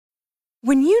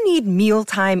When you need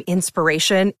mealtime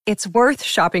inspiration, it's worth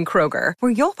shopping Kroger,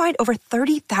 where you'll find over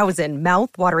 30,000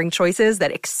 mouth-watering choices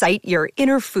that excite your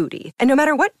inner foodie. And no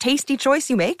matter what tasty choice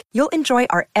you make, you'll enjoy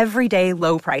our everyday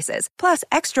low prices, plus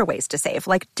extra ways to save,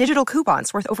 like digital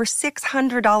coupons worth over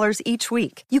 $600 each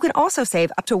week. You can also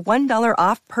save up to $1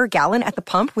 off per gallon at the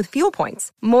pump with fuel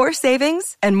points. More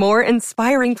savings and more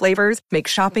inspiring flavors make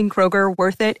shopping Kroger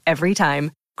worth it every time.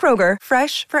 Kroger,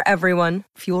 fresh for everyone.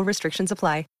 Fuel restrictions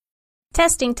apply.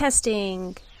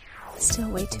 Testing. Still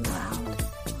way too loud.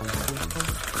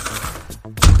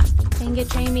 Dang it,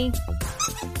 Jamie.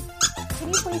 Can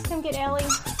you please come get Ellie?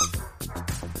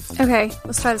 Okay,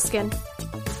 let's try this again.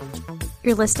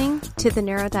 You're listening to The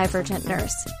Neurodivergent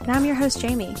Nurse, and I'm your host,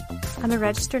 Jamie. I'm a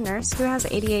registered nurse who has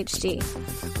ADHD.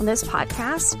 On this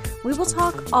podcast, we will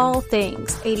talk all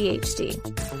things ADHD.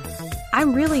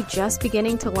 I'm really just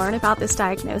beginning to learn about this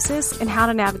diagnosis and how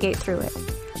to navigate through it.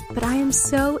 But I am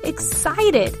so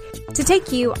excited to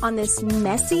take you on this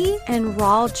messy and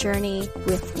raw journey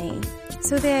with me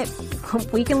so that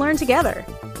we can learn together.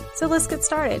 So let's get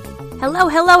started.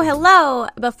 Hello.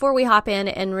 Before we hop in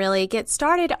and really get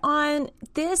started on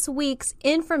this week's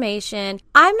information,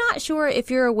 I'm not sure if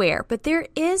you're aware, but there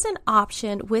is an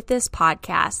option with this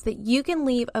podcast that you can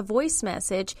leave a voice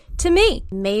message to me.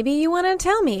 Maybe you want to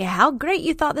tell me how great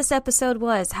you thought this episode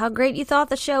was, how great you thought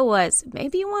the show was.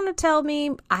 Maybe you want to tell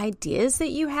me ideas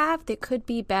that you have that could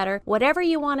be better. Whatever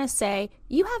you want to say,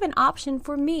 you have an option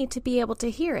for me to be able to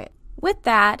hear it. With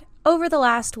that, over the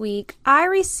last week, I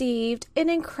received an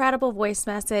incredible voice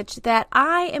message that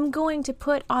I am going to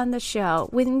put on the show.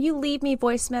 When you leave me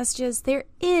voice messages, there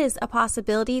is a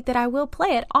possibility that I will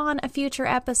play it on a future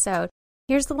episode.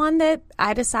 Here's the one that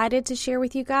I decided to share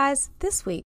with you guys this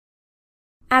week.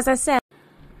 As I said,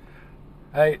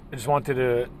 I just wanted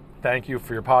to thank you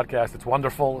for your podcast. It's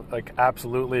wonderful.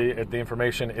 Absolutely, the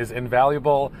information is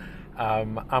invaluable.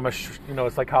 I'm a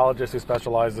psychologist who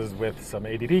specializes with some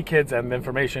ADD kids, and the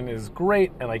information is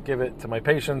great, and I give it to my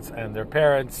patients and their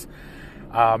parents.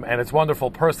 And it's wonderful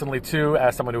personally, too,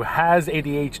 as someone who has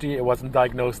ADHD. It wasn't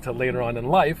diagnosed till later on in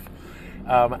life,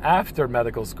 after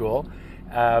medical school.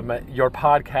 Your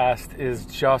podcast is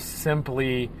just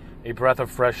simply a breath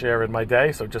of fresh air in my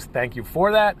day, so just thank you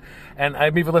for that. And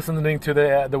I'm even listening to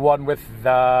the one with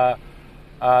the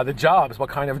jobs, what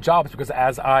kind of jobs, because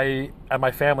as I and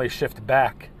my family shift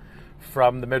back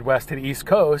from the Midwest to the East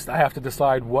Coast, I have to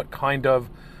decide what kind of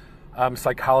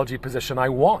psychology position I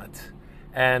want.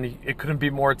 And it couldn't be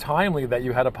more timely that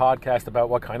you had a podcast about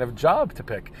what kind of job to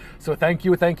pick. So thank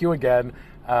you again.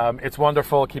 It's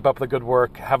wonderful. Keep up the good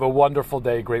work. Have a wonderful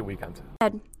day. Great weekend.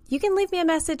 You can leave me a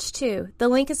message too. The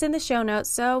link is in the show notes,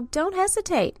 so don't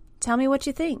hesitate. Tell me what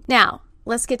you think. Now,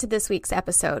 let's get to this week's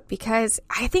episode because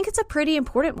I think it's a pretty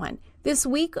important one. This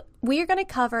week, we are going to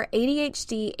cover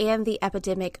ADHD and the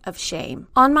epidemic of shame.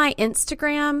 On my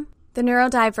Instagram, The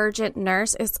Neurodivergent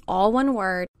Nurse, is all one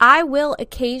word. I will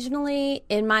occasionally,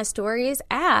 in my stories,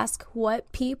 ask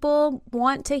what people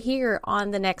want to hear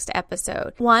on the next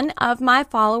episode. One of my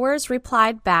followers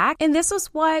replied back, and this was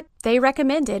what they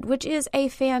recommended, which is a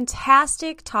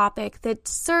fantastic topic that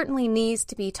certainly needs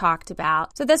to be talked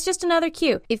about. So that's just another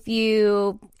cue. If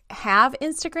you have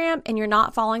Instagram and you're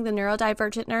not following The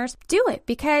Neurodivergent Nurse, do it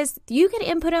because you get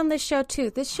input on this show too.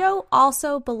 This show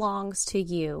also belongs to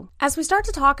you. As we start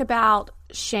to talk about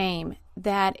shame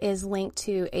that is linked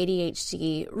to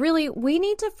ADHD, really, we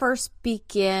need to first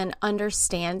begin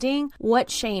understanding what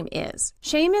shame is.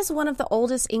 Shame is one of the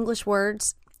oldest English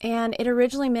words, and it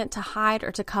originally meant to hide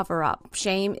or to cover up.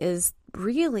 Shame is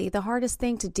really the hardest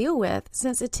thing to deal with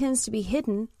since it tends to be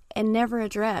hidden and never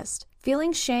addressed.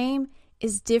 Feeling shame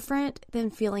is different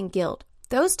than feeling guilt.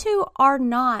 Those two are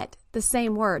not the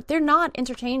same word. They're not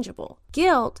interchangeable.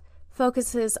 Guilt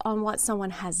focuses on what someone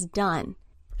has done.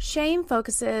 Shame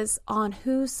focuses on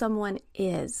who someone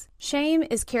is. Shame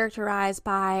is characterized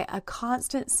by a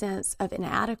constant sense of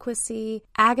inadequacy,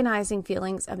 agonizing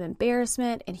feelings of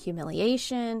embarrassment and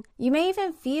humiliation. You may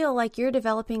even feel like you're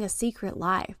developing a secret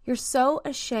life. You're so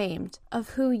ashamed of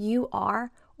who you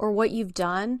are or what you've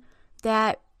done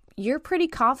that you're pretty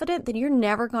confident that you're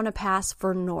never going to pass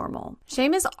for normal.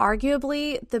 Shame is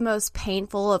arguably the most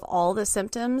painful of all the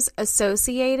symptoms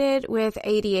associated with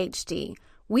ADHD.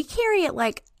 We carry it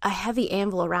like a heavy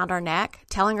anvil around our neck,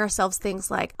 telling ourselves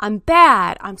things like, I'm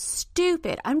bad, I'm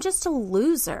stupid, I'm just a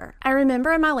loser. I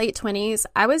remember in my late 20s,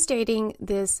 I was dating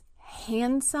this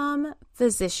handsome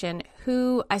physician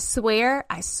who I swear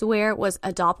was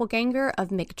a doppelganger of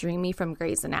McDreamy from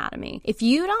Grey's Anatomy. If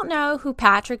you don't know who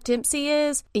Patrick Dempsey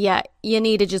is, yeah, you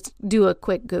need to just do a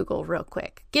quick Google real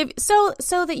quick. So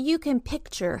that you can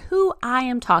picture who I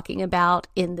am talking about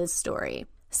in this story.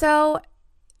 So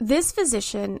this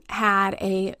physician had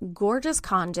a gorgeous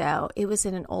condo. It was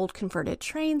in an old converted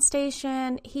train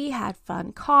station. He had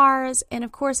fun cars. And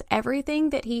of course,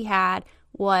 everything that he had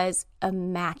was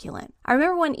immaculate. I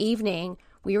remember one evening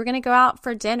we were going to go out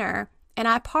for dinner and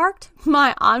I parked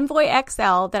my Envoy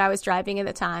XL that I was driving at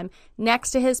the time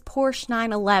next to his Porsche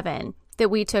 911 that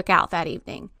we took out that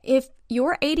evening. If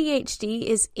your ADHD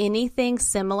is anything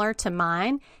similar to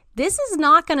mine, this is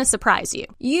not going to surprise you.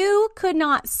 You could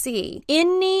not see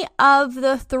any of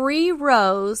the 3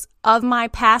 rows of my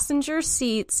passenger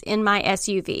seats in my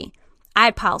SUV. I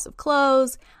had piles of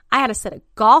clothes. I had a set of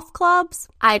golf clubs.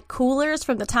 I had coolers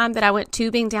from the time that I went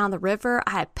tubing down the river.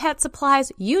 I had pet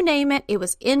supplies. You name it. It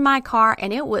was in my car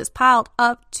and it was piled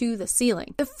up to the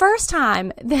ceiling. The first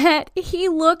time that he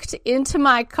looked into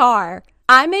my car,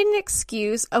 I made an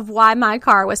excuse of why my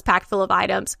car was packed full of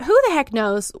items. Who the heck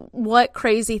knows what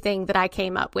crazy thing that I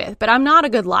came up with, but I'm not a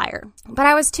good liar. But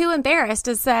I was too embarrassed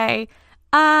to say,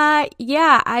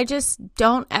 yeah, I just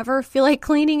don't ever feel like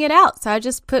cleaning it out. So I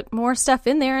just put more stuff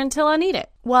in there until I need it.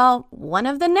 Well, one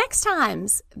of the next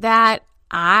times that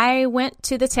I went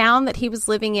to the town that he was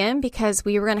living in because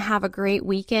we were going to have a great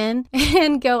weekend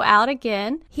and go out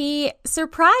again, he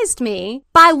surprised me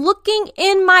by looking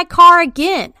in my car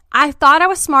again. I thought I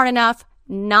was smart enough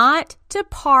not to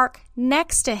park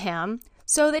next to him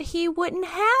so that he wouldn't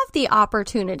have the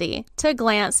opportunity to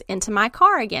glance into my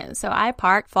car again. So I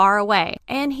parked far away.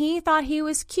 And he thought he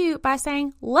was cute by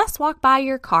saying, let's walk by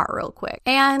your car real quick.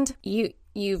 And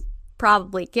you've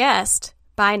probably guessed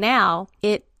by now,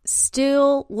 it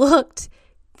still looked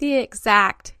the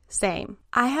exact same.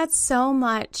 I had so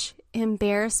much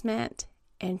embarrassment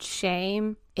and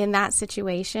shame in that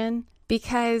situation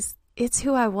because it's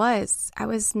who I was. I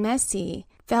was messy,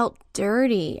 felt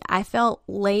dirty. I felt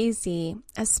lazy,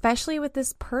 especially with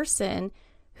this person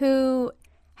who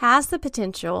has the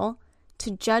potential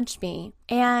to judge me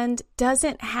and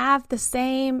doesn't have the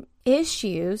same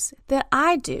issues that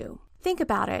I do. Think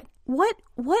about it. What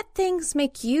things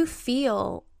make you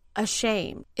feel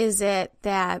ashamed? Is it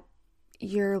that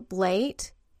you're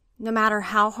late, no matter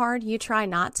how hard you try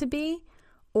not to be,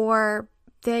 or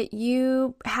that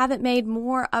you haven't made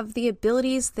more of the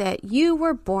abilities that you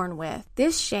were born with?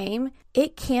 This shame,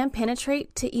 it can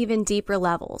penetrate to even deeper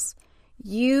levels.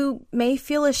 You may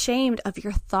feel ashamed of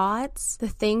your thoughts, the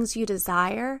things you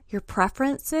desire, your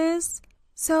preferences.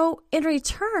 So in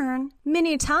return,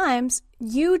 many times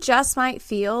you just might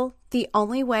feel the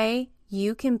only way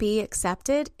you can be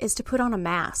accepted is to put on a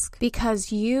mask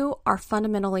because you are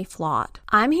fundamentally flawed.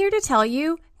 I'm here to tell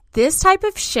you this type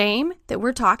of shame that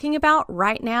we're talking about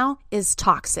right now is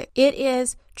toxic. It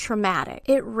is traumatic.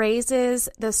 It raises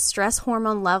the stress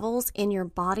hormone levels in your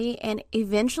body and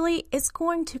eventually it's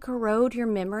going to corrode your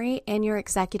memory and your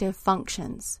executive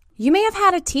functions. You may have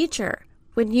had a teacher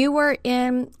when you were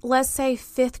in, let's say,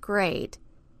 5th grade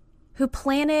who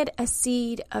planted a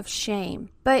seed of shame,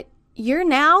 but you're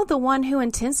now the one who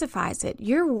intensifies it.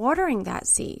 You're watering that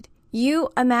seed. You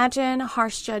imagine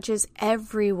harsh judges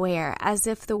everywhere as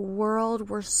if the world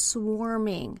were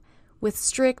swarming with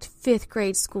strict 5th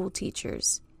grade school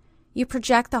teachers. You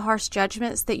project the harsh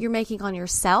judgments that you're making on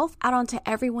yourself out onto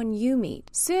everyone you meet.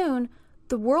 Soon,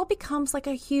 the world becomes like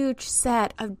a huge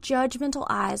set of judgmental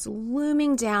eyes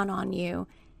looming down on you,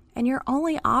 and your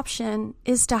only option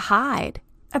is to hide.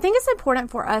 I think it's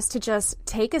important for us to just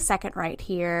take a second right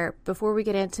here before we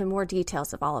get into more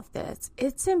details of all of this.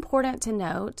 It's important to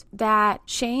note that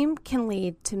shame can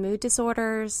lead to mood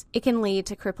disorders, it can lead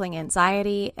to crippling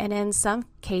anxiety, and in some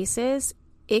cases,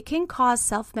 it can cause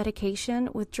self-medication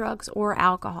with drugs or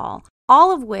alcohol,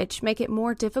 all of which make it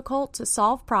more difficult to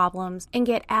solve problems and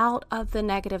get out of the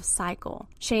negative cycle.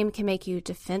 Shame can make you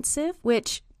defensive,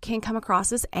 which can come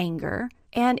across as anger.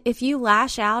 And if you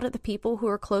lash out at the people who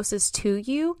are closest to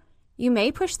you, you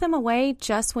may push them away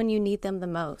just when you need them the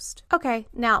most. Okay,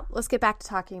 now let's get back to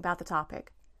talking about the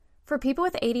topic. For people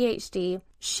with ADHD,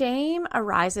 shame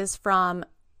arises from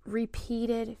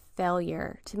repeated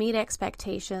failure to meet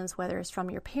expectations, whether it's from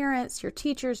your parents, your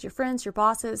teachers, your friends, your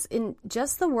bosses, in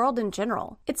just the world in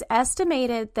general. It's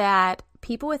estimated that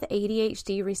people with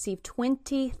ADHD receive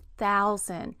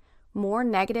 20,000 more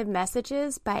negative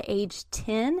messages by age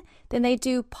 10 than they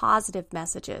do positive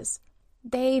messages.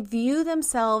 They view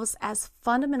themselves as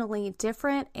fundamentally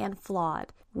different and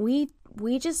flawed. We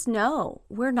just know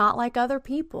we're not like other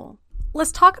people.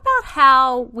 Let's talk about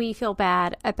how we feel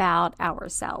bad about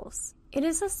ourselves. It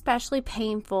is especially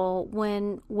painful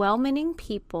when well-meaning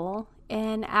people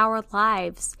in our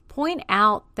lives point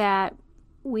out that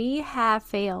we have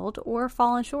failed or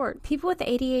fallen short. People with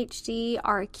ADHD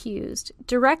are accused,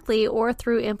 directly or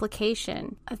through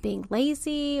implication, of being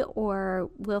lazy or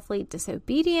willfully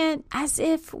disobedient, as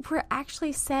if we're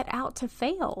actually set out to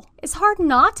fail. It's hard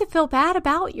not to feel bad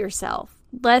about yourself.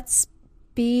 Let's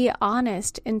be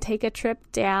honest and take a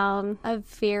trip down a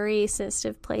very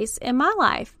sensitive place in my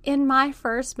life. In my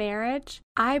first marriage,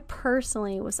 I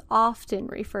personally was often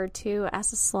referred to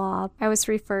as a slob. I was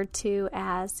referred to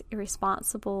as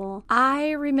irresponsible.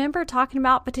 I remember talking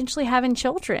about potentially having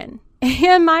children.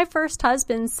 And my first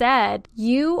husband said,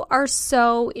 "You are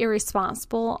so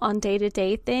irresponsible on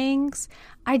day-to-day things.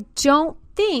 I don't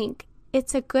think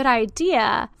it's a good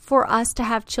idea for us to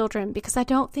have children because I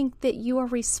don't think that you are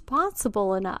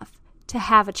responsible enough to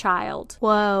have a child."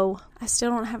 Whoa, I still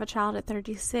don't have a child at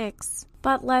 36.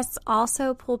 But let's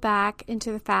also pull back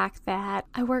into the fact that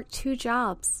I worked 2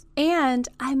 jobs and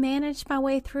I managed my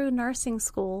way through nursing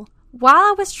school while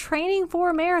I was training for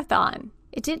a marathon.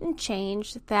 It didn't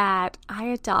change that I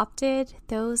adopted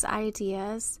those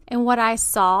ideas and what I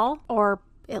saw, or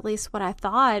at least what I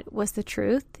thought was the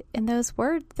truth, in those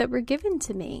words that were given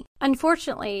to me.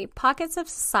 Unfortunately, pockets of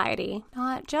society,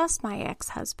 not just my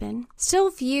ex-husband, still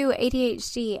view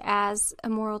ADHD as a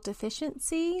moral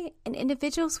deficiency, and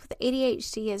individuals with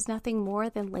ADHD as nothing more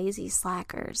than lazy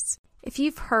slackers. If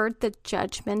you've heard the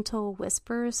judgmental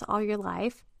whispers all your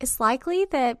life, it's likely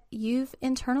that you've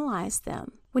internalized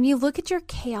them. When you look at your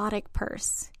chaotic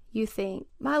purse, you think,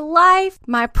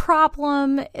 my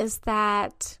problem is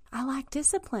that I lack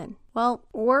discipline. Well,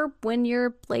 or when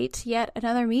you're late to yet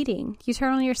another meeting, you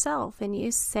turn on yourself and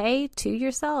you say to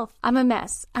yourself, "I'm a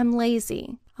mess. I'm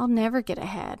lazy. I'll never get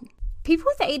ahead." People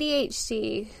with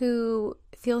ADHD who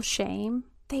feel shame,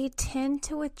 they tend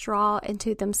to withdraw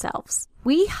into themselves.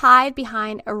 We hide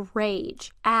behind a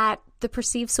rage at the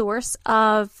perceived source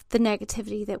of the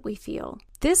negativity that we feel.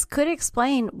 This could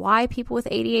explain why people with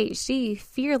ADHD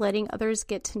fear letting others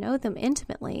get to know them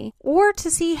intimately or to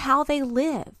see how they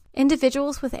live.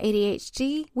 Individuals with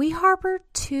ADHD, we harbor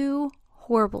 2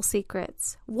 horrible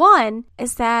secrets. One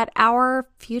is that our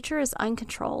future is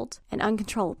uncontrolled and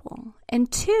uncontrollable.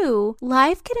 And 2,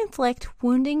 life can inflict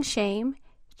wounding shame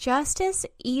just as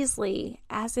easily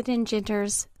as it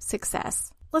engenders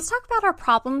success. Let's talk about our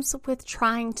problems with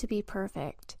trying to be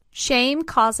perfect. Shame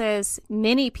causes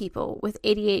many people with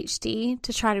ADHD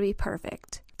to try to be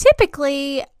perfect.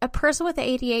 Typically, a person with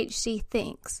ADHD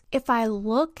thinks, if I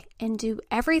look and do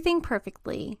everything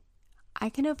perfectly, I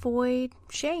can avoid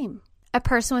shame. A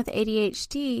person with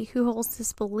ADHD who holds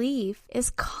this belief is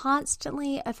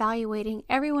constantly evaluating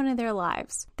everyone in their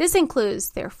lives. This includes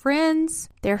their friends,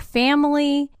 their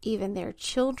family, even their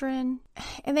children.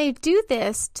 And they do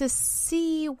this to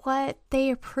see what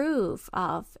they approve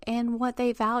of and what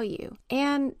they value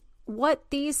and what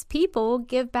these people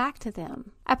give back to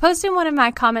them. I posted in one of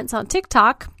my comments on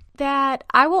TikTok that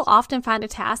I will often find a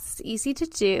task that's easy to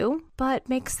do, but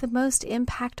makes the most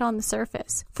impact on the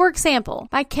surface. For example,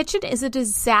 my kitchen is a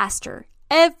disaster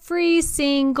every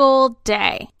single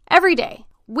day. Every day.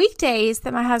 Weekdays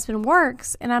that my husband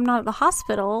works and I'm not at the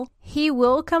hospital, he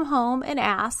will come home and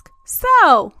ask,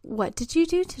 "So, what did you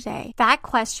do today?" That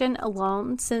question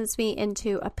alone sends me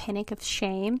into a panic of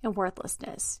shame and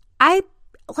worthlessness.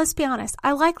 Let's be honest,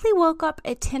 I likely woke up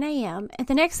at 10 a.m. and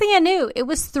the next thing I knew, it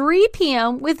was 3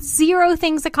 p.m. with 0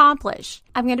 things accomplished.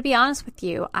 I'm going to be honest with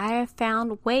you. I have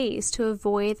found ways to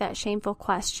avoid that shameful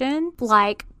question,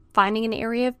 like finding an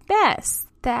area of mess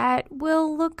that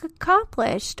will look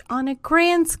accomplished on a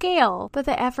grand scale, but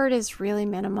the effort is really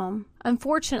minimum.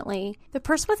 Unfortunately, the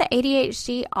person with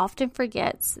ADHD often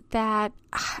forgets that,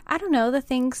 the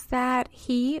things that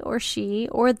he or she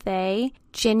or they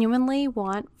genuinely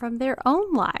want from their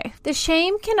own life. The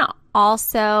shame can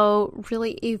also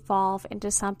really evolve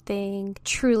into something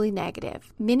truly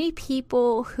negative. Many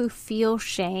people who feel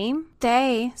shame,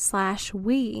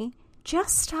 we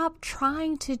just stop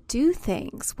trying to do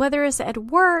things, whether it's at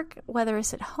work, whether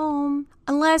it's at home,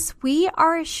 unless we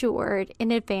are assured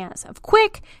in advance of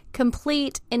quick,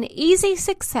 complete, and easy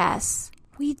success.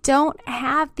 We don't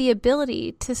have the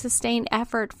ability to sustain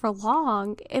effort for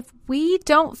long if we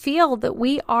don't feel that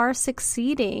we are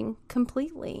succeeding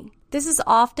completely. This is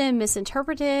often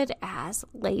misinterpreted as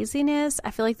laziness.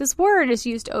 I feel like this word is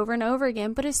used over and over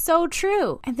again, but it's so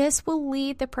true. And this will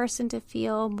lead the person to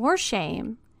feel more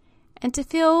shame and to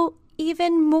feel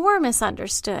even more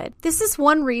misunderstood. This is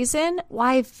one reason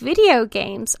why video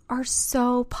games are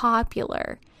so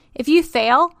popular. If you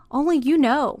fail, only you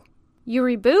know. You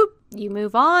reboot, you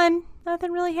move on,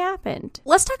 nothing really happened.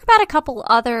 Let's talk about a couple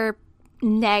other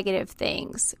negative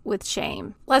things with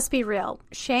shame. Let's be real.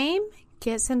 Shame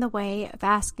gets in the way of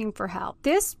asking for help.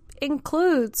 This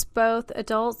includes both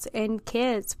adults and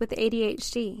kids with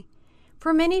ADHD.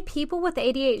 For many people with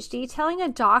ADHD, telling a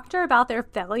doctor about their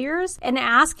failures and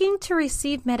asking to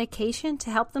receive medication to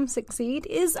help them succeed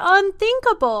is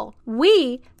unthinkable.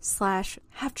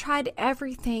 We/have tried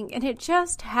everything and it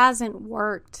just hasn't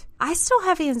worked. I still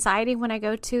have anxiety when I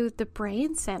go to the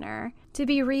brain center to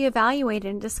be reevaluated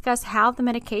and discuss how the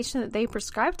medication that they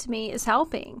prescribed to me is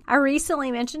helping. I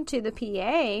recently mentioned to the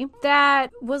PA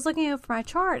that was looking over my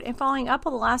chart and following up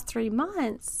on the last 3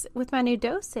 months with my new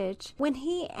dosage. When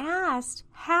he asked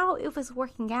how it was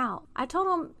working out, I told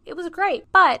him it was great,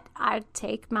 but I'd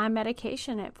take my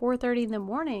medication at 4:30 in the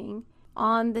morning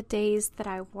on the days that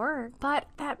I work. But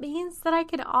that means that I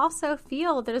can also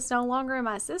feel that it's no longer in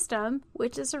my system,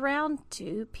 which is around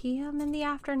 2 p.m. in the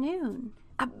afternoon.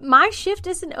 My shift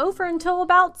isn't over until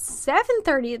about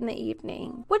 7:30 in the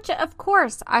evening, which of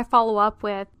course I follow up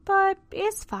with, but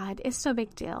it's fine. It's no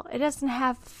big deal. It doesn't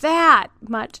have that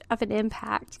much of an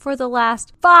impact for the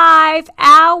last 5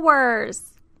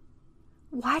 hours.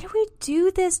 Why do we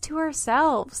do this to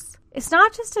ourselves? It's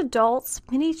not just adults.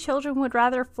 Many children would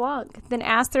rather flunk than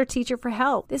ask their teacher for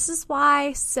help. This is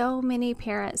why so many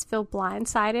parents feel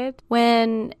blindsided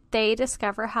when they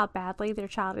discover how badly their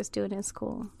child is doing in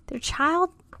school. Their child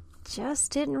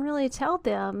just didn't really tell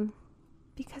them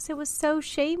because it was so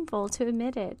shameful to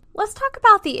admit it. Let's talk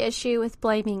about the issue with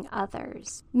blaming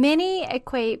others. Many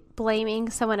equate blaming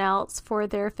someone else for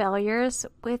their failures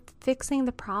with fixing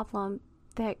the problem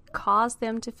that caused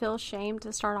them to feel shame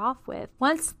to start off with.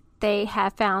 Once they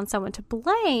have found someone to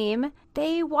blame,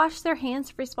 they wash their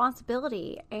hands of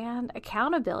responsibility and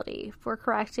accountability for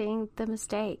correcting the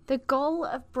mistake. The goal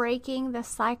of breaking the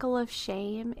cycle of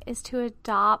shame is to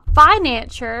adopt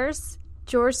financier's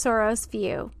George Soros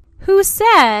view, who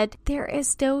said there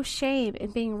is no shame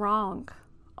in being wrong,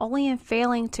 only in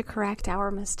failing to correct our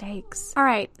mistakes. All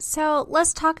right, so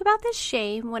let's talk about the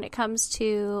shame when it comes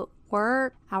to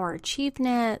work, our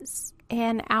achievements,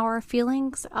 and our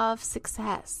feelings of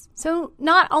success. So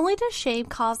not only does shame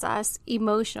cause us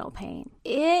emotional pain,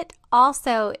 it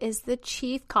also is the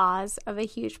chief cause of a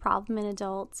huge problem in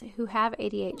adults who have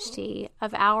ADHD,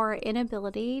 of our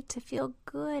inability to feel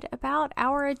good about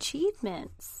our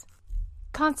achievements.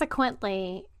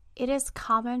 Consequently, it is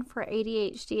common for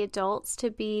ADHD adults to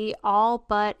be all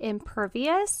but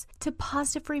impervious to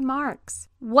positive remarks.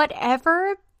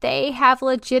 Whatever they have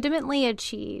legitimately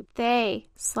achieved,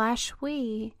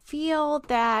 they/we feel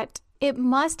that it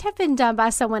must have been done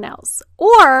by someone else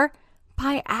or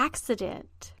by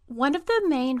accident. One of the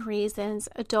main reasons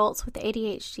adults with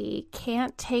ADHD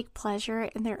can't take pleasure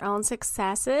in their own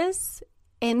successes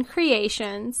and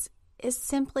creations is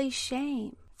simply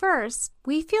shame. First,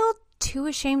 we feel too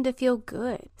ashamed to feel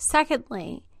good.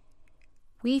 Secondly,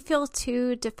 we feel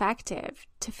too defective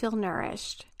to feel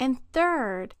nourished. And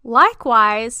third,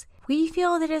 likewise, we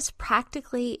feel that it's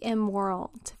practically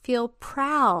immoral to feel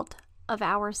proud of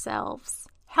ourselves.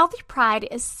 Healthy pride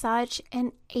is such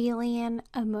an alien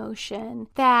emotion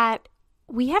that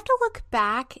we have to look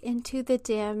back into the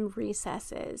dim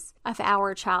recesses of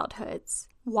our childhoods.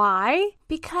 Why?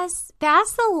 Because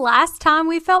that's the last time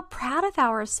we felt proud of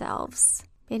ourselves.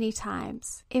 Many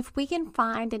times. If we can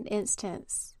find an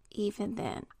instance even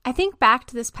then. I think back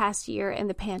to this past year in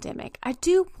the pandemic. I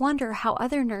do wonder how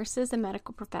other nurses and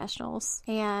medical professionals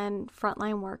and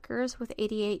frontline workers with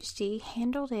ADHD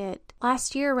handled it.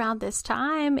 Last year around this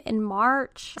time in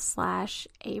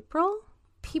March/April,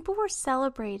 people were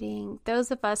celebrating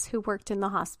those of us who worked in the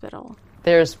hospital.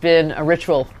 There's been a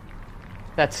ritual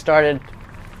that started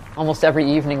almost every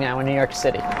evening now in New York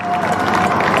City.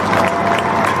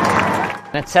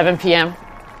 And at 7 p.m.,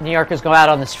 New Yorkers go out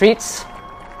on the streets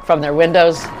from their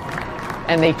windows,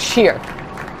 and they cheer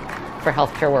for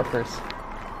healthcare workers.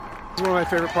 It's one of my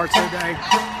favorite parts of the day.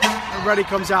 Everybody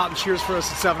comes out and cheers for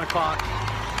us at 7 o'clock,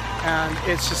 and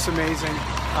it's just amazing.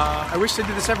 I wish they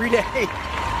did this every day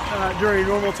during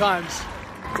normal times.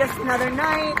 Just another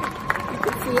night. You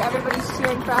can see everybody's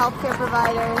cheering for healthcare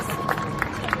providers.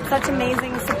 Such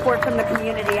amazing support from the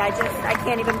community. I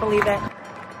can't even believe it.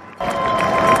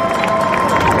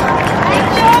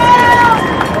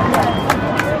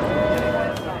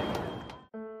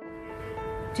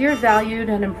 Dear valued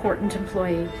and important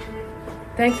employee,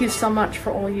 thank you so much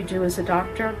for all you do as a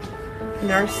doctor,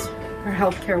 nurse, or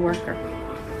healthcare worker.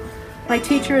 My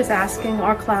teacher is asking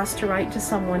our class to write to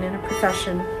someone in a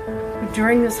profession who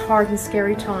during this hard and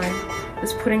scary time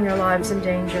is putting their lives in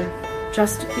danger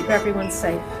just to keep everyone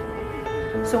safe.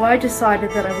 So I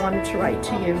decided that I wanted to write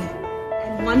to you.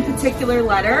 One particular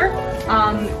letter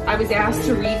I was asked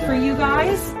to read for you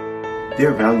guys.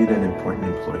 Dear valued and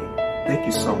important employee, thank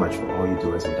you so much for all you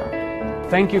do as a doctor.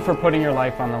 Thank you for putting your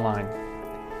life on the line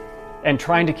and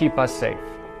trying to keep us safe.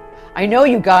 I know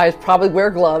you guys probably wear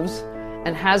gloves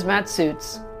and hazmat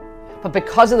suits, but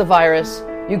because of the virus,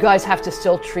 you guys have to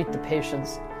still treat the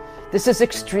patients. This is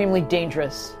extremely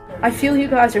dangerous. I feel you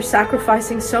guys are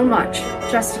sacrificing so much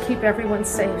just to keep everyone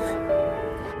safe.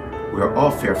 We are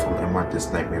all fearful and want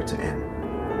this nightmare to end.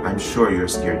 I'm sure you're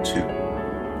scared too.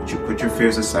 But you put your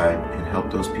fears aside and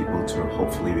help those people to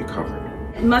hopefully recover.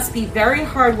 It must be very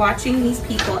hard watching these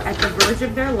people at the verge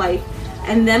of their life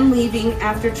and them leaving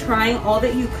after trying all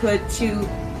that you could to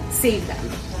save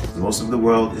them. Most of the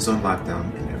world is on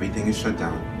lockdown and everything is shut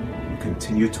down. You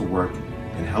continue to work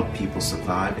and help people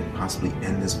survive and possibly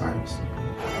end this virus.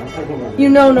 You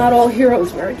know not all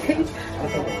heroes wear a cape.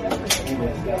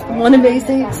 One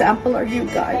amazing example are you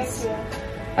guys.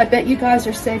 I bet you guys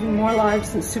are saving more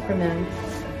lives than Superman.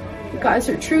 You guys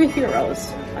are true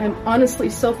heroes. I'm honestly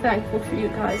so thankful for you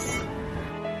guys.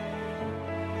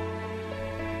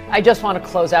 I just want to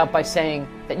close out by saying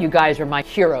that you guys are my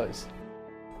heroes.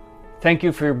 Thank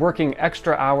you for working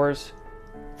extra hours.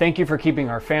 Thank you for keeping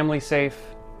our family safe.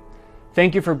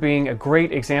 Thank you for being a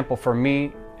great example for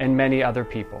me and many other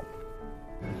people.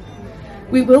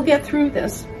 We will get through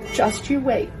this. Just you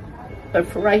wait. But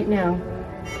for right now,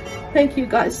 thank you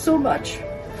guys so much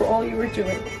for all you are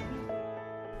doing.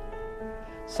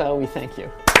 So we thank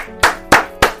you.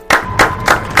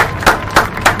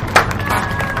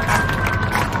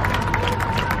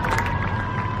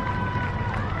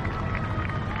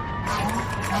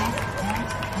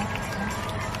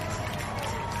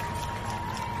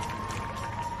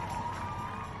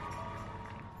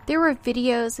 There were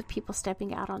videos of people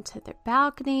stepping out onto their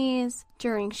balconies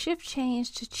during shift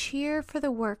change to cheer for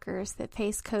the workers that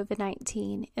face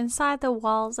COVID-19 inside the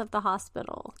walls of the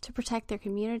hospital to protect their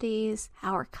communities,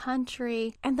 our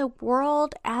country, and the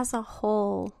world as a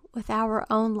whole with our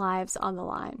own lives on the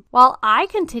line. While I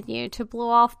continue to blow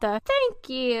off the thank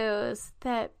yous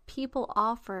that people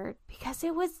offered because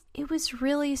it was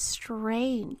really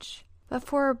strange. But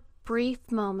for a brief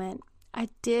moment, I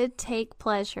did take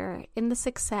pleasure in the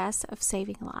success of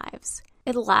saving lives.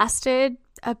 It lasted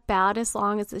about as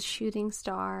long as the shooting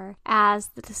star, as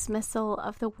the dismissal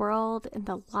of the world and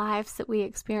the lives that we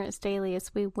experience daily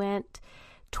as we went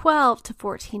 12 to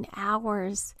 14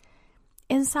 hours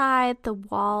inside the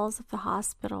walls of the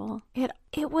hospital.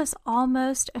 It was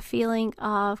almost a feeling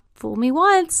of fool me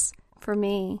once for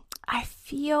me. I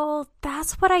feel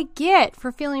that's what I get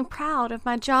for feeling proud of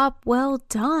my job well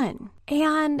done.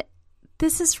 And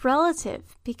this is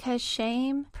relative because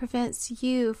shame prevents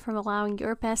you from allowing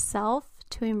your best self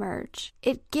to emerge.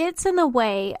 It gets in the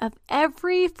way of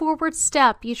every forward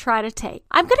step you try to take.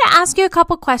 I'm going to ask you a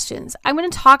couple questions. I'm going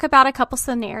to talk about a couple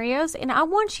scenarios, and I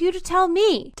want you to tell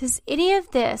me, does any of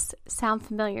this sound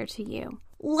familiar to you?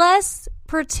 Let's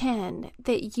pretend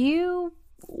that you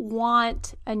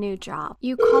want a new job.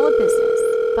 You call a business,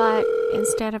 but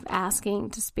instead of asking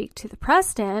to speak to the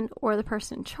president or the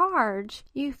person in charge,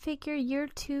 you figure you're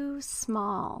too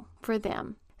small for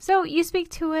them. So you speak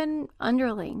to an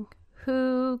underling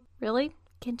who really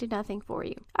can do nothing for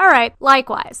you. All right,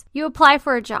 likewise, you apply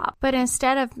for a job, but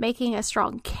instead of making a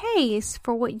strong case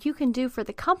for what you can do for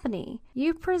the company,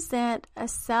 you present a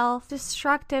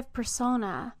self-destructive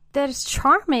persona that is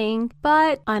charming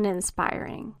but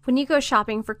uninspiring. When you go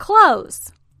shopping for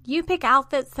clothes, you pick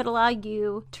outfits that allow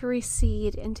you to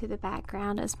recede into the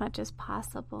background as much as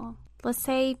possible. Let's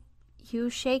say you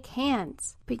shake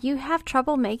hands, but you have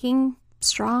trouble making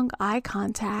strong eye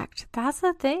contact. That's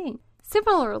the thing.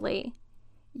 Similarly,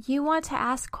 you want to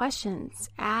ask questions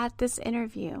at this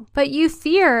interview, but you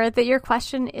fear that your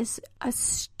question is a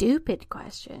stupid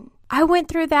question. I went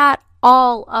through that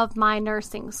all of my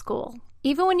nursing school.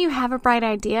 Even when you have a bright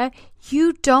idea,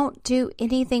 you don't do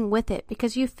anything with it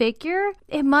because you figure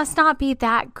it must not be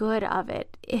that good of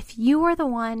it if you are the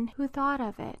one who thought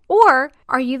of it. Or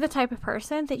are you the type of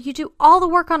person that you do all the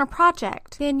work on a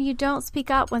project, then you don't speak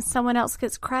up when someone else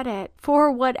gets credit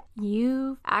for what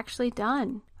you've actually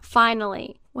done?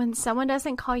 Finally, when someone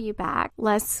doesn't call you back,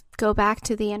 let's go back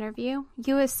to the interview.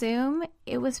 You assume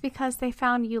it was because they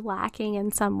found you lacking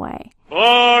in some way.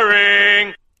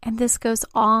 Boring! And this goes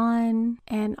on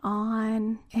and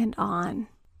on and on.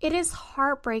 It is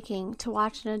heartbreaking to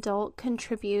watch an adult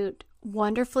contribute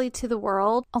wonderfully to the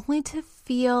world only to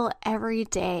feel every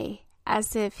day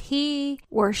as if he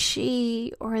or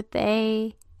she or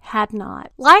they had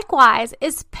not. Likewise,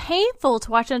 it's painful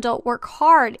to watch an adult work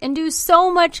hard and do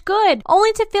so much good,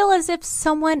 only to feel as if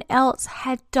someone else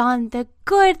had done the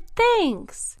good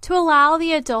things. To allow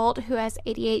the adult who has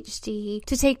ADHD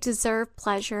to take deserved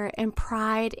pleasure and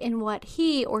pride in what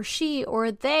he or she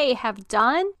or they have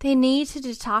done, they need to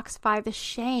detoxify the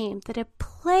shame that had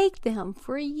plagued them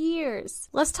for years.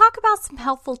 Let's talk about some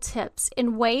helpful tips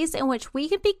in ways in which we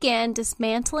can begin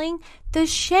dismantling the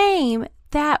shame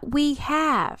that we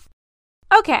have.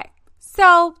 Okay,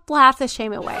 so laugh the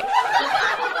shame away.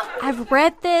 I've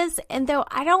read this, and though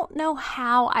I don't know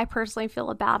how I personally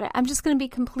feel about it, I'm just going to be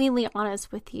completely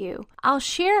honest with you. I'll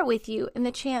share it with you in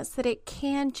the chance that it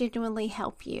can genuinely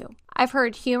help you. I've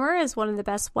heard humor is one of the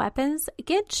best weapons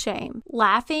against shame.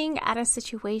 Laughing at a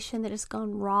situation that has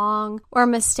gone wrong or a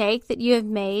mistake that you have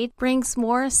made brings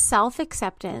more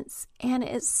self-acceptance, and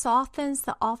it softens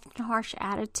the often harsh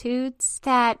attitudes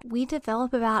that we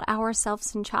develop about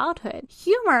ourselves in childhood.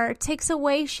 Humor takes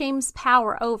away shame's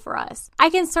power over us. I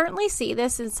can certainly see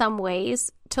this in some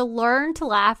ways. To learn to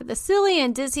laugh at the silly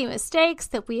and dizzy mistakes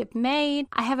that we have made.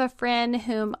 I have a friend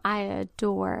whom I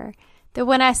adore, that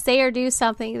when I say or do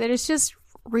something that is just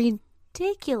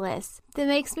ridiculous, that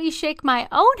makes me shake my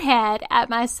own head at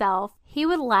myself, he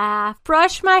would laugh,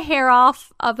 brush my hair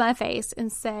off of my face,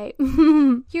 and say,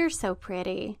 "You're so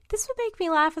pretty." This would make me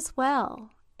laugh as well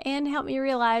and help me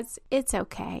realize it's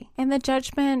okay. And the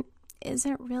judgment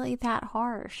isn't really that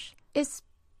harsh. It's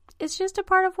just a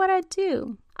part of what I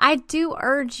do. I do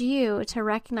urge you to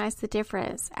recognize the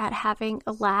difference at having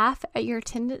a laugh at your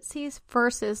tendencies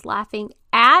versus laughing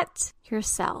at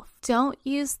yourself. Don't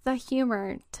use the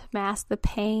humor to mask the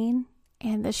pain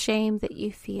and the shame that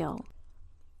you feel.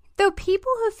 Though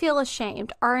people who feel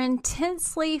ashamed are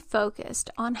intensely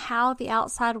focused on how the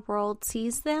outside world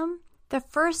sees them, the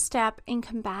first step in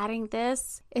combating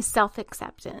this is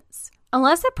self-acceptance.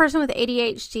 Unless a person with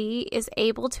ADHD is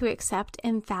able to accept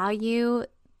and value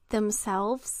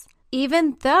themselves,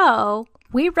 even though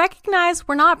we recognize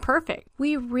we're not perfect,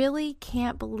 we really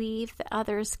can't believe that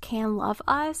others can love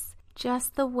us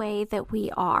just the way that we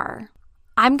are.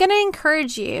 I'm going to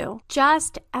encourage you,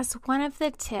 just as one of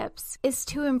the tips, is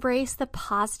to embrace the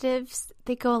positives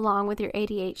that go along with your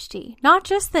ADHD, not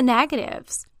just the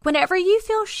negatives. Whenever you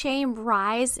feel shame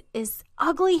rise its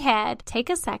ugly head, take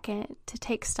a second to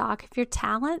take stock of your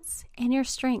talents and your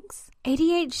strengths.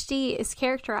 ADHD is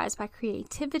characterized by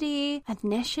creativity,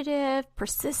 initiative,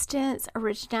 persistence,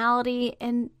 originality,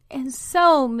 and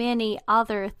so many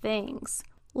other things.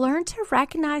 Learn to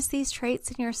recognize these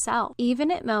traits in yourself, even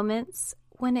at moments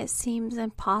when it seems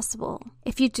impossible.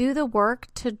 If you do the work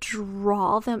to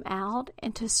draw them out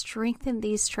and to strengthen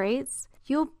these traits,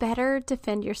 you'll better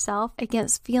defend yourself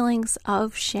against feelings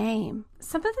of shame.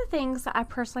 Some of the things that I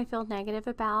personally feel negative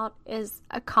about is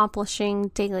accomplishing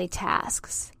daily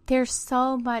tasks. There's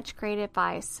so much great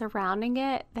advice surrounding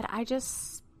it that I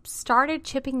just started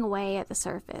chipping away at the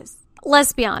surface.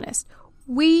 Let's be honest.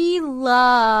 We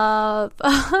love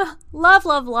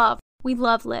we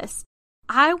love lists.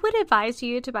 I would advise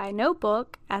you to buy a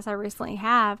notebook, as I recently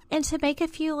have, and to make a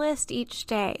few lists each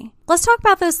day. Let's talk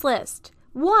about this list.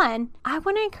 1, I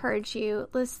want to encourage you,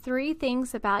 list 3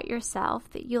 things about yourself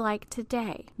that you like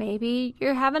today. Maybe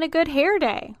you're having a good hair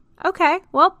day. Okay,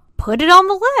 well, put it on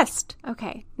the list.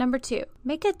 Okay, number 2,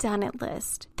 make a done it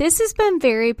list. This has been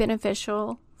very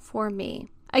beneficial for me.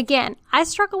 Again, I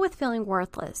struggle with feeling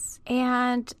worthless,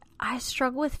 and I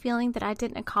struggle with feeling that I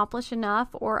didn't accomplish enough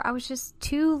or I was just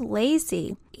too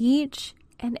lazy each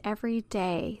and every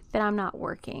day that I'm not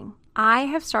working. I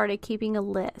have started keeping a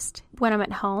list when I'm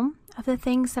at home of the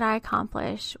things that I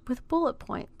accomplish with bullet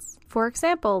points. For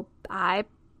example, I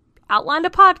outlined a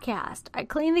podcast. I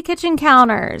cleaned the kitchen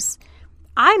counters.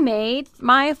 I made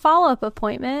my follow-up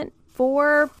appointment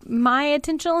for my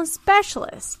attentional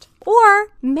specialist. Or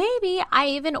maybe I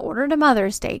even ordered a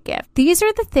Mother's Day gift. These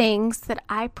are the things that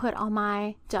I put on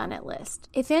my done it list.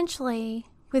 Eventually,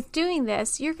 with doing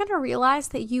this, you're going to realize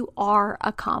that you are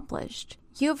accomplished.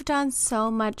 You've done so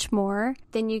much more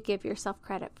than you give yourself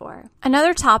credit for.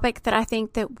 Another topic that I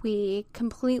think that we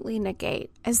completely negate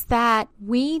is that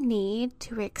we need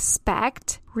to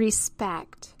expect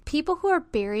respect. People who are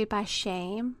buried by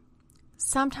shame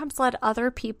sometimes let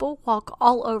other people walk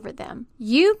all over them.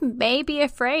 You may be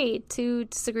afraid to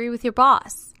disagree with your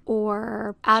boss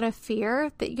or out of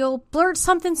fear that you'll blurt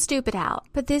something stupid out.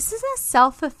 But this is a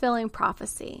self-fulfilling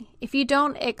prophecy. If you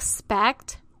don't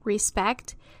expect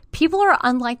respect, people are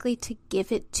unlikely to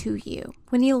give it to you.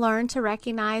 When you learn to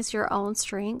recognize your own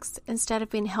strengths instead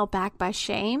of being held back by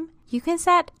shame, you can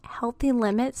set healthy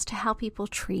limits to how people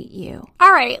treat you.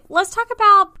 All right, let's talk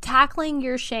about tackling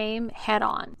your shame head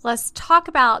on. Let's talk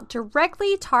about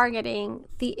directly targeting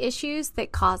the issues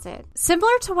that cause it.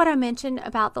 Similar to what I mentioned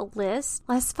about the list,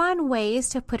 let's find ways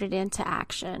to put it into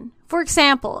action. For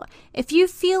example, if you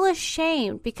feel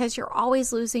ashamed because you're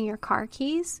always losing your car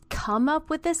keys, come up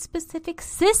with a specific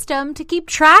system to keep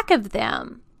track of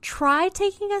them. Try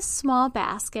taking a small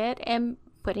basket and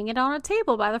putting it on a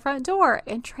table by the front door,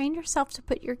 and train yourself to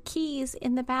put your keys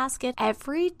in the basket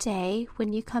every day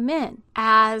when you come in.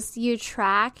 As you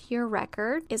track your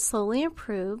record, it slowly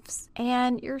improves,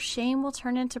 and your shame will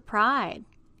turn into pride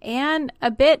and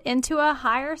a bit into a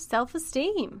higher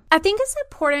self-esteem. I think it's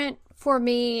important for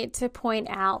me to point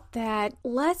out that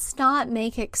let's not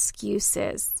make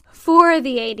excuses for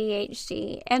the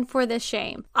ADHD and for the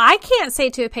shame. I can't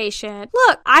say to a patient,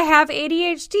 look, I have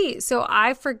ADHD, so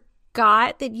I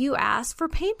forgot that you asked for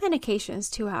pain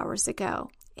medications 2 hours ago.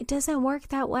 It doesn't work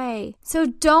that way. So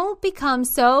don't become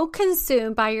so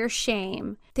consumed by your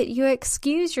shame that you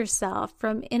excuse yourself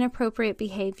from inappropriate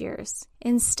behaviors.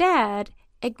 Instead,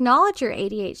 acknowledge your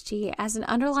ADHD as an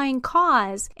underlying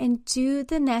cause and do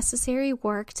the necessary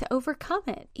work to overcome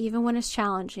it, even when it's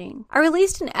challenging. I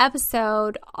released an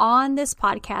episode on this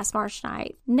podcast March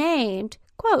 9th named,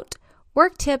 quote,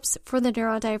 Work Tips for the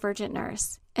Neurodivergent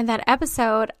Nurse. In that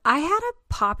episode, I had a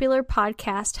popular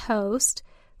podcast host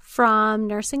from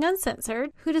Nursing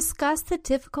Uncensored who discussed the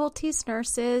difficulties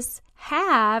nurses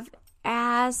have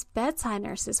as bedside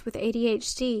nurses with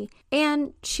ADHD,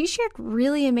 and she shared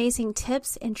really amazing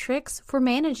tips and tricks for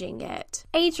managing it.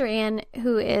 Adrian,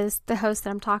 who is the host that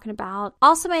I'm talking about,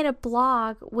 also made a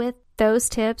blog with those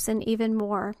tips and even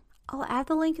more. I'll add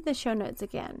the link in the show notes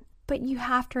again. But you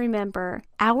have to remember,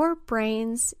 our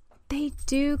brains, they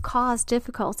do cause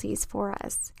difficulties for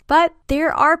us. But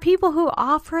there are people who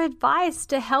offer advice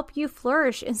to help you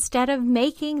flourish instead of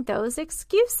making those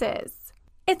excuses.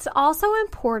 It's also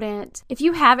important, if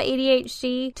you have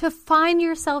ADHD, to find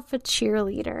yourself a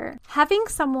cheerleader. Having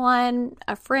someone,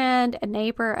 a friend, a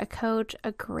neighbor, a coach,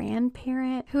 a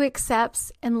grandparent who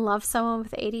accepts and loves someone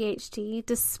with ADHD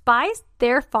despite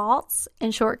their faults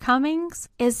and shortcomings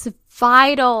is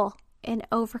vital in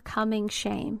overcoming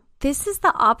shame. This is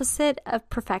the opposite of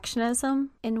perfectionism,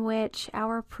 in which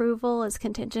our approval is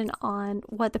contingent on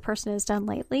what the person has done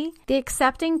lately. The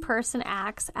accepting person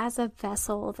acts as a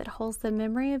vessel that holds the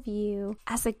memory of you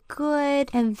as a good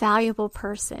and valuable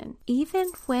person,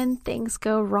 even when things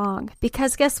go wrong.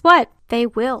 Because guess what? They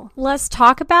will. Let's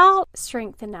talk about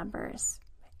strength in numbers.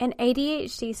 An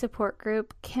ADHD support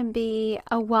group can be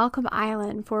a welcome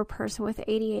island for a person with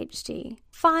ADHD.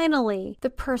 Finally,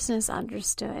 the person is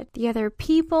understood. The other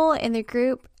people in the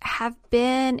group have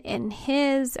been in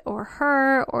his or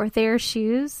her or their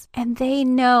shoes, and they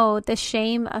know the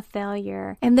shame of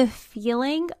failure and the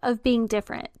feeling of being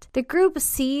different. The group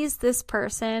sees this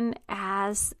person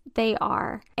as they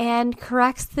are and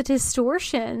corrects the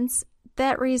distortions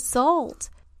that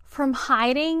result from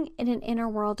hiding in an inner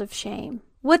world of shame.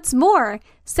 What's more,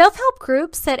 self-help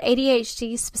groups set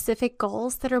ADHD-specific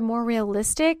goals that are more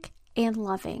realistic and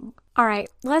loving. All right,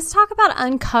 let's talk about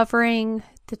uncovering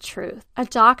the truth. A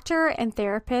doctor and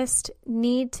therapist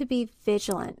need to be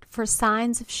vigilant for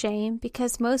signs of shame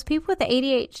because most people with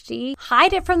ADHD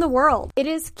hide it from the world. It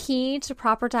is key to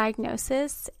proper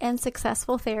diagnosis and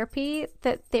successful therapy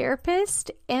that therapists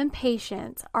and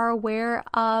patients are aware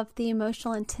of the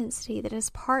emotional intensity that is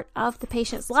part of the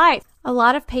patient's life. A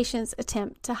lot of patients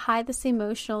attempt to hide this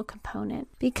emotional component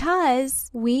because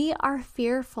we are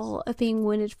fearful of being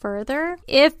wounded further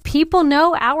if people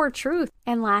know our truth.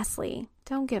 And lastly,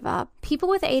 don't give up. People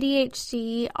with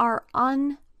ADHD are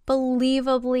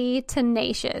unbelievably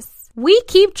tenacious. We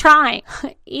keep trying,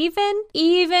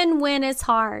 even when it's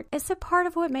hard. It's a part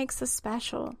of what makes us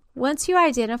special. Once you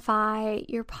identify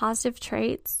your positive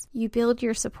traits, you build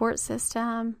your support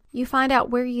system, you find out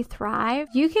where you thrive,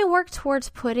 you can work towards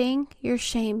putting your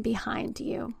shame behind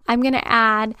you. I'm going to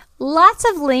add lots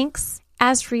of links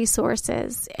as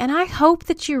resources. And I hope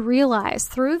that you realize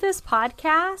through this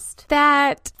podcast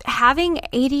that having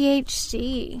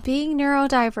ADHD, being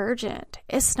neurodivergent,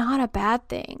 is not a bad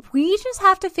thing. We just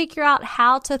have to figure out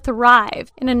how to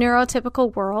thrive in a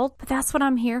neurotypical world. But that's what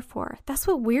I'm here for. That's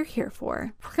what we're here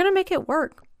for. We're going to make it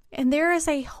work. And there is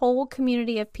a whole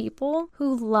community of people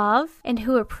who love and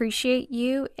who appreciate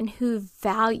you and who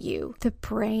value the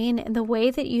brain and the way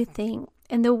that you think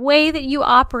and the way that you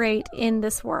operate in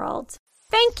this world.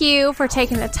 Thank you for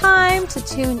taking the time to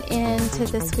tune in to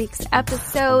this week's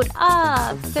episode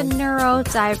of The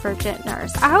Neurodivergent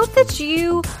Nurse. I hope that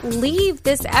you leave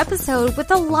this episode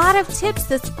with a lot of tips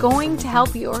that's going to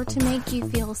help you or to make you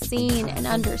feel seen and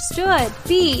understood.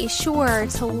 Be sure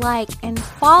to like and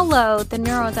follow The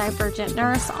Neurodivergent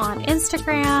Nurse on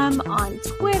Instagram, on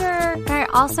Twitter. And I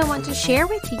also want to share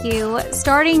with you,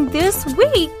 starting this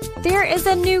week, there is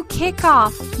a new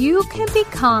kickoff. You can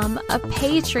become a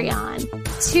Patreon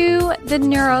to The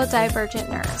Neurodivergent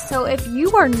Nurse. So if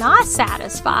you are not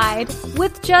satisfied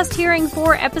with just hearing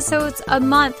 4 episodes a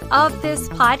month of this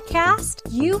podcast,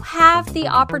 you have the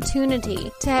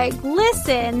opportunity to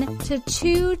listen to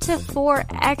 2 to 4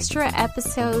 extra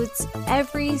episodes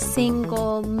every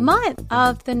single month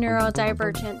of The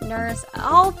Neurodivergent Nurse.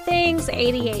 All things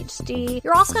ADHD.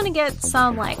 You're also going to get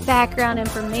some background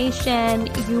information.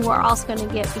 You are also going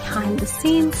to get behind the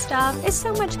scenes stuff. It's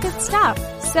so much good stuff.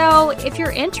 So if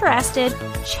you're interested,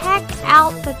 check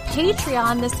out the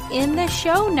Patreon that's in the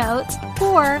show notes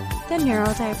for The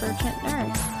Neurodivergent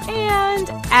Nurse. And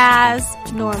as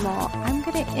normal, I'm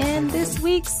going to end this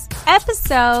week's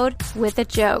episode with a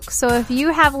joke. So if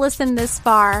you have listened this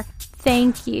far,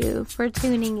 thank you for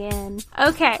tuning in.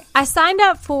 Okay, I signed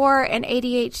up for an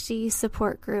ADHD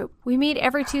support group. We meet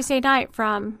every Tuesday night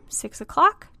from 6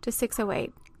 o'clock to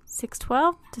 6:08,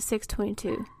 6:12 to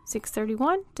 6:22,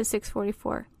 6:31 to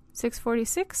 6:44,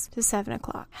 6:46 to 7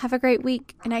 o'clock. Have a great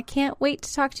week, and I can't wait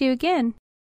to talk to you again.